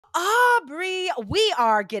Aubrey, we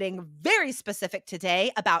are getting very specific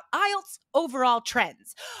today about IELTS overall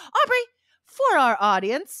trends. Aubrey, for our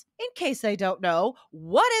audience, in case they don't know,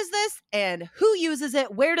 what is this and who uses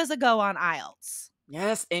it? Where does it go on IELTS?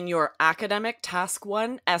 Yes, in your academic task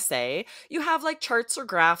 1 essay, you have like charts or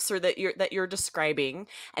graphs or that you're describing,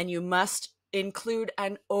 and you must include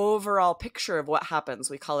an overall picture of what happens.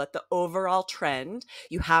 We call it the overall trend.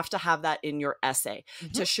 You have to have that in your essay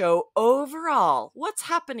Mhm. to show overall what's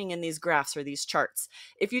happening in these graphs or these charts.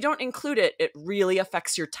 If you don't include it, it really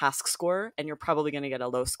affects your task score, and you're probably going to get a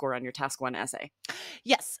low score on your task 1 essay.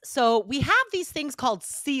 Yes. So we have these things called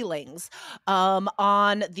ceilings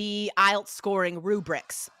on the IELTS scoring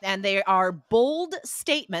rubrics, and they are bold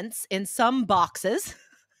statements in some boxes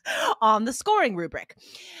on the scoring rubric.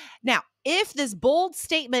 Now, if this bold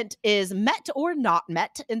statement is met or not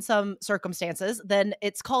met in some circumstances, then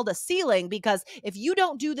it's called a ceiling because if you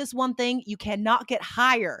don't do this one thing, you cannot get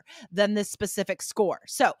higher than this specific score.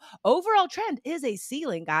 So, overall trend is a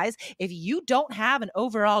ceiling, guys. If you don't have an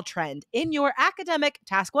overall trend in your academic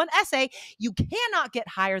task 1 essay, you cannot get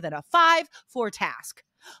higher than a 5 for task.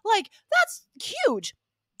 Like, that's huge.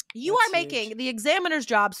 You That's are huge. making the examiner's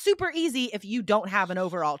job super easy if you don't have an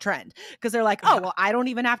overall trend because they're like, oh, Yeah. well, I don't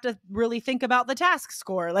even have to really think about the task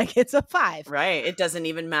score. Like it's a 5. Right. It doesn't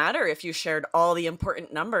even matter if you shared all the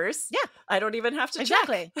important numbers. Yeah, I don't even have to check.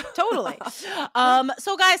 exactly. Totally.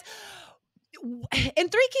 So guys, in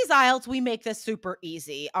Three Keys IELTS, we make this super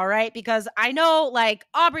easy, all right? Because I know, like,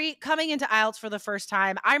 Aubrey coming into IELTS for the first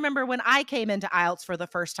time, I remember when I came into IELTS for the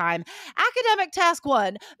first time, academic task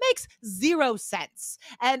 1 makes 0 sense.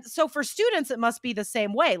 And so for students, it must be the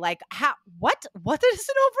same way. Like, what is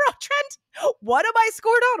an overall trend? What am I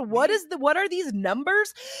scored on? What are these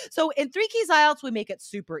numbers? So in Three Keys IELTS, we make it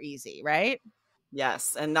super easy, right?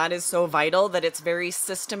 Yes, and that is so vital that it's very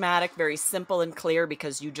systematic, very simple and clear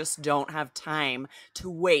because you just don't have time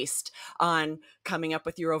to waste on coming up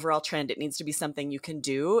with your overall trend. It needs to be something you can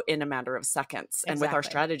do in a matter of seconds. And with our Exactly.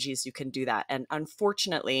 strategies, you can do that. And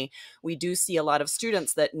unfortunately, we do see a lot of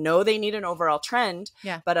students that know they need an overall trend,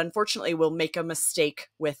 Yeah. but unfortunately will make a mistake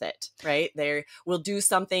with it, right? They will do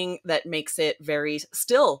something that makes it very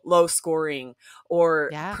still low scoring or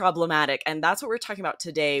Yeah. problematic. And that's what we're talking about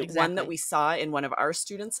today. One that Exactly. we saw in one of our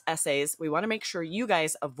students' essays. We want to make sure you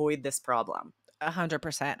guys avoid this problem.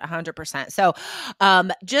 100%, 100%. So,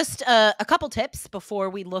 just a couple tips before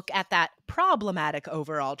we look at that problematic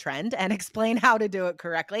overall trend and explain how to do it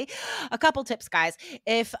correctly. A couple tips, guys.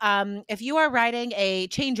 If you are writing a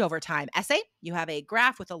change over time essay, you have a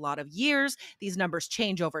graph with a lot of years. These numbers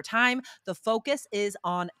change over time. The focus is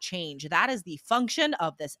on change. That is the function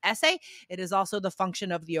of this essay. It is also the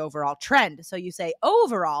function of the overall trend. So you say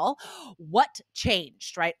overall, what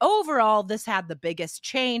changed, right? Overall, this had the biggest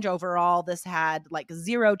change. Overall, this had like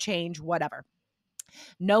 0 change, whatever.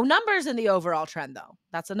 No numbers in the overall trend, though.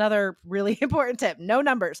 That's another really important tip. No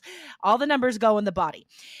numbers. All the numbers go in the body.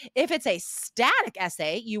 If it's a static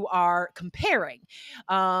essay, you are comparing.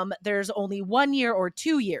 There's only 1 year or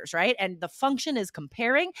 2 years, right? And the function is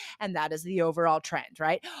comparing, and that is the overall trend,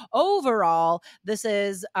 right? Overall, this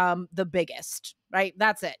is the biggest. Right.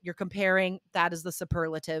 That's it. You're comparing. That is the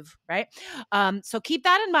superlative. Right. So keep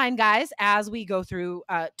that in mind, guys, as we go through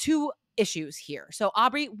two issues here. So,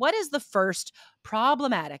 Aubrey, what is the first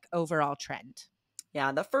problematic overall trend?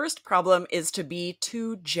 Yeah, the first problem is to be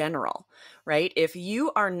too general, right? If you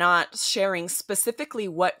are not sharing specifically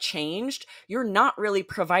what changed, you're not really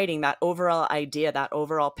providing that overall idea, that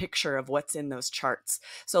overall picture of what's in those charts.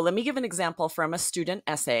 So let me give an example from a student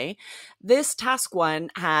essay. This task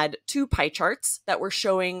 1 had 2 pie charts that were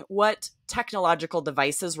showing what technological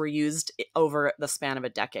devices were used over the span of a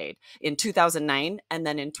decade in 2009 and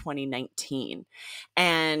then in 2019.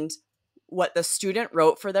 And what the student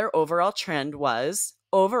wrote for their overall trend was,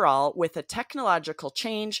 overall, with a technological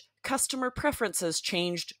change, customer preferences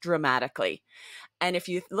changed dramatically. And if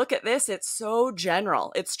you look at this, it's so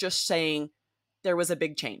general. It's just saying there was a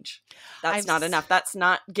big change. That's I've not s- enough. That's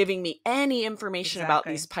not giving me any information about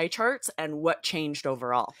these exactly. pie charts and what changed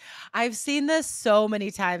overall. I've seen this so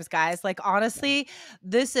many times, guys. Like, Yeah. honestly,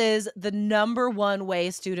 this is the number one way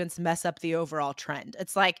students mess up the overall trend.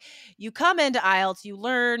 It's like you come into IELTS, you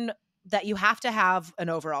learn that you have to have an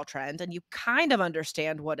overall trend and you kind of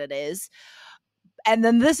understand what it is. And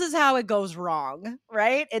then this is how it goes wrong,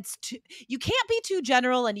 right? You can't be too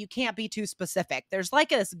general and you can't be too specific. There's like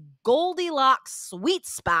this Goldilocks sweet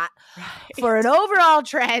spot for an Right. overall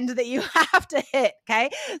trend that you have to hit. Okay.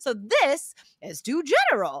 So this is too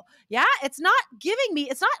general. Yeah. It's not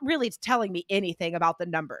really telling me anything about the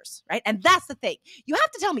numbers. Right. And that's the thing. You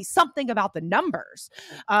have to tell me something about the numbers.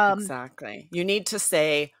 Um, Exactly. You need to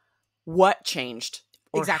say, what changed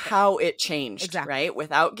or Exactly. how it changed, Exactly. right?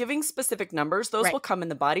 Without giving specific numbers, those Right. will come in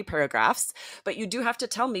the body paragraphs, but you do have to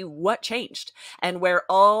tell me what changed. And where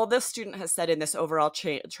all the student has said in this overall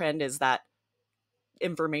trend is that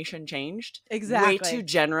information changed, way too Exactly.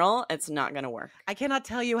 general, it's not going to work. I cannot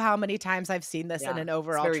tell you how many times I've seen this in Yeah, an it's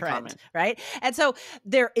overall very trend, common. right? And so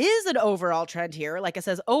there is an overall trend here, like it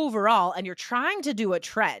says overall, and you're trying to do a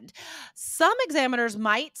trend. Some examiners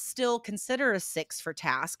might still consider a 6 for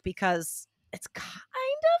task because it's kind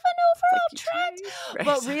of an It's like overall you trend, tried,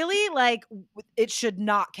 but right? really, like, it should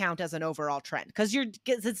not count as an overall trend because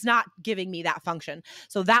it's not giving me that function.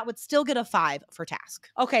 So that would still get a 5 for task.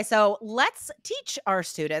 Okay, so let's teach our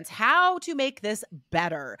students how to make this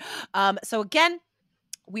better. So again,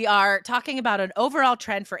 we are talking about an overall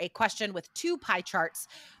trend for a question with 2 pie charts.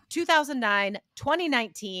 2009,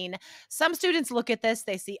 2019. Some students look at this,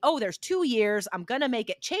 they see, oh, there's 2 years. I'm going to make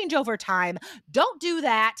it change over time. Don't do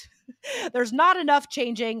that. There's not enough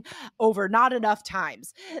changing over not enough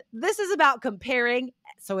times. This is about comparing.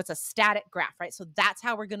 So it's a static graph, right? So that's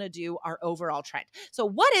how we're going to do our overall trend. So,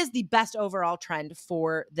 what is the best overall trend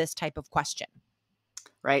for this type of question?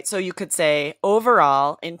 Right. So you could say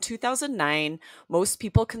overall, in 2009, most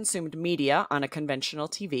people consumed media on a conventional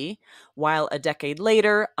TV, while a decade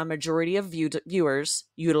later, a majority of viewers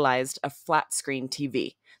utilized a flat screen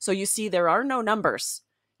TV. So you see, there are no numbers.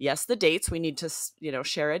 Yes, the dates, we need to,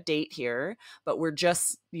 share a date here, but we're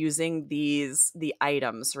just using the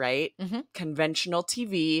items, right? Mm-hmm. Conventional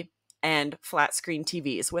TV and flat screen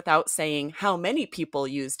TVs without saying how many people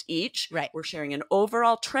used each. Right. We're sharing an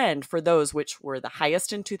overall trend for those which were the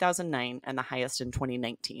highest in 2009 and the highest in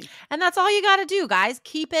 2019. And that's all you got to do, guys.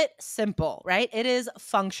 Keep it simple, right? It is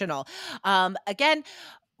functional. Again,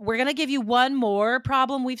 we're going to give you one more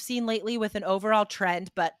problem we've seen lately with an overall trend,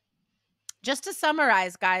 but just to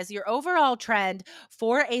summarize, guys, your overall trend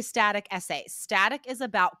for a static essay. Static is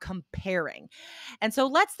about comparing. And so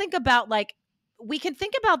let's think about, like, we can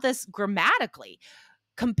think about this grammatically.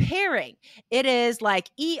 Comparing, it is like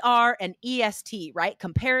and est, right?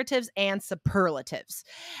 Comparatives and superlatives.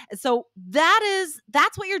 And so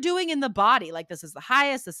that's what you're doing in the body. Like, this is the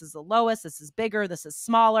highest, this is the lowest, this is bigger, this is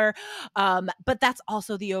smaller. But that's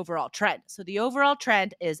also the overall trend. So the overall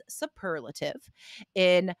trend is superlative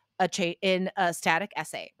in in a static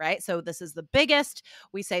essay, right? So this is the biggest.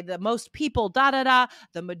 We say the most people, da da da.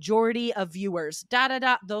 The majority of viewers, da da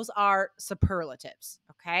da. Those are superlatives.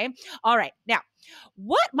 Okay. All right. Now,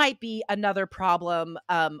 what might be another problem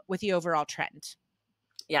with the overall trend?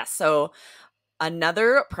 Yeah, so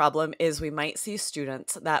another problem is we might see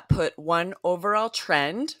students that put one overall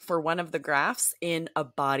trend for one of the graphs in a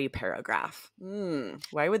body paragraph.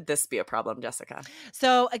 Why would this be a problem, Jessica?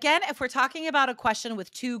 So again, if we're talking about a question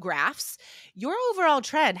with 2 graphs, your overall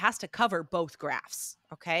trend has to cover both graphs,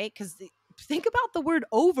 okay? Because think about the word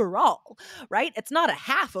overall, right? It's not a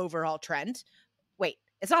half overall trend. Wait,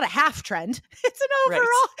 it's not a half trend. It's an Right.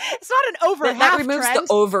 overall. It's not an over That half removes the trend.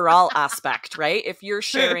 overall aspect, right? If you're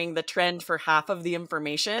sharing the trend for half of the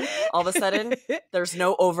information, all of a sudden there's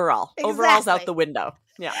no overall. Overall's out Exactly. the window.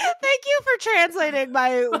 Yeah. Thank you for translating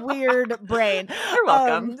my weird brain. You're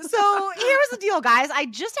welcome. So here's the deal, guys. I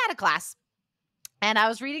just had a class and I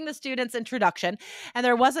was reading the student's introduction, and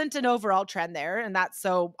there wasn't an overall trend there. And that's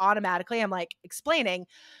so automatically I'm like explaining,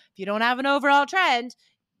 if you don't have an overall trend,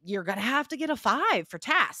 you're going to have to get a 5 for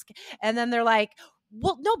task. And then they're like,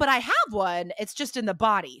 well, no, but I have one. It's just in the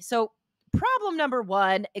body. So problem number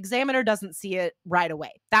 1, examiner doesn't see it right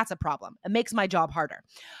away. That's a problem. It makes my job harder.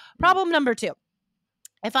 Problem number 2,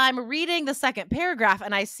 if I'm reading the second paragraph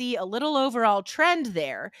and I see a little overall trend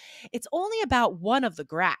there, it's only about one of the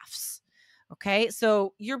graphs. Okay,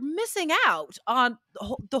 so you're missing out on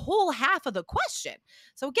the whole half of the question.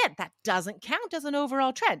 So again, that doesn't count as an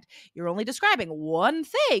overall trend. You're only describing one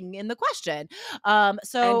thing in the question. And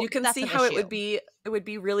So you can that's see an how issue. it would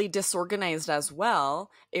be really disorganized as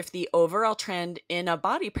well if the overall trend in a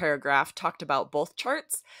body paragraph talked about both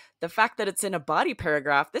charts. The fact that it's in a body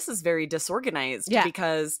paragraph, this is very disorganized Yeah.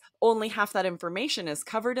 because only half that information is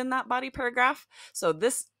covered in that body paragraph. So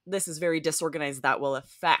this is very disorganized. That will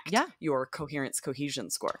affect Yeah. your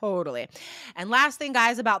cohesion score. Totally. And last thing,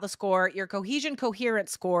 guys, about the score, your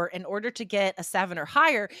coherence score, in order to get a 7 or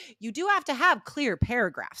higher, you do have to have clear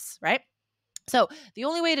paragraphs, right? So the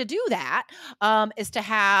only way to do that is to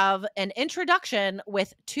have an introduction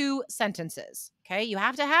with 2 sentences. Okay, you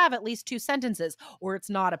have to have at least 2 sentences, or it's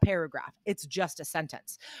not a paragraph. It's just a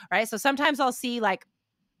sentence, right? So sometimes I'll see like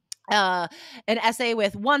an essay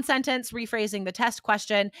with 1 sentence rephrasing the test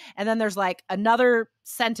question, and then there's like another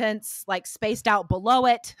sentence like spaced out below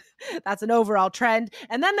it. That's an overall trend.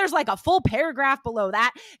 And then there's like a full paragraph below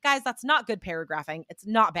that. Guys, that's not good paragraphing. It's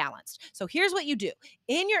not balanced. So here's what you do.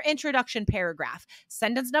 In your introduction paragraph,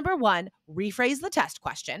 sentence number 1, rephrase the test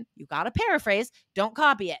question. You got to paraphrase, don't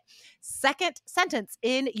copy it. Second sentence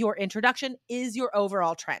in your introduction is your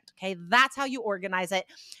overall trend. Okay, that's how you organize it.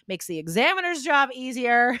 Makes the examiner's job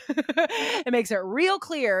easier. It makes it real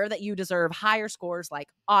clear that you deserve higher scores like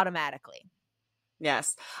automatically.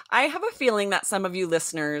 Yes. I have a feeling that some of you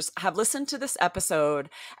listeners have listened to this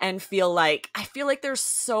episode and I feel like there's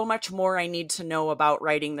so much more I need to know about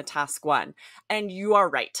writing the task 1. And you are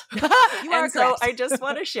right. You are And so correct. I just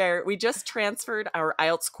want to share, we just transferred our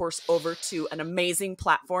IELTS course over to an amazing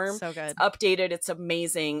platform. So good. It's updated. It's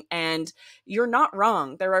amazing. And you're not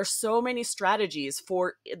wrong. There are so many strategies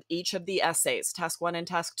for each of the essays, task 1 and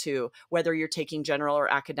task 2, whether you're taking general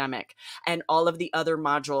or academic, and all of the other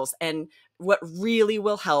modules. And what really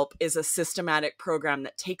will help is a systematic program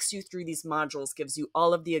that takes you through these modules, gives you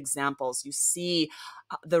all of the examples. You see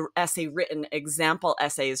the essay written, example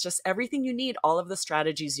essays, just everything you need, all of the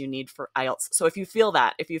strategies you need for IELTS. So if you feel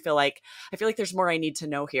like, I feel like there's more I need to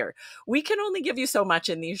know here, we can only give you so much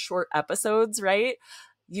in these short episodes, right?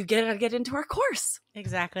 You gotta get into our course.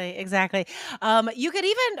 Exactly. You could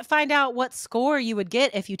even find out what score you would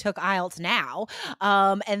get if you took IELTS now.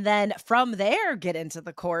 And then from there, get into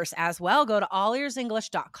the course as well. Go to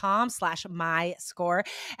allearsenglish.com/myscore.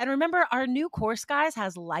 And remember, our new course, guys,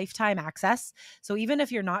 has lifetime access. So even if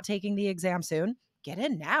you're not taking the exam soon, get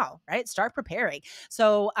in now, right? Start preparing.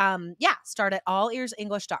 So start at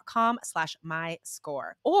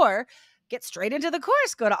allearsenglish.com/myscore, or get straight into the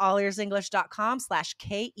course. Go to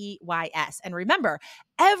allearsenglish.com/KEYS. And remember,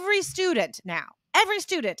 every student,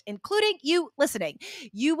 including you listening,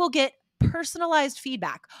 you will get personalized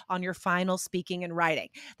feedback on your final speaking and writing.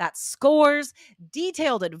 That's scores,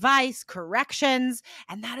 detailed advice, corrections,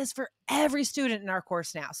 and that is for every student in our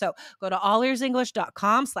course now. So go to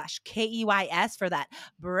allearsenglish.com/KEYS for that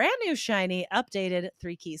brand new, shiny, updated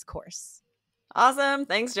 3 Keys course. Awesome.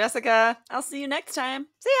 Thanks, Jessica. I'll see you next time.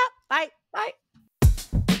 See ya. Bye. Bye.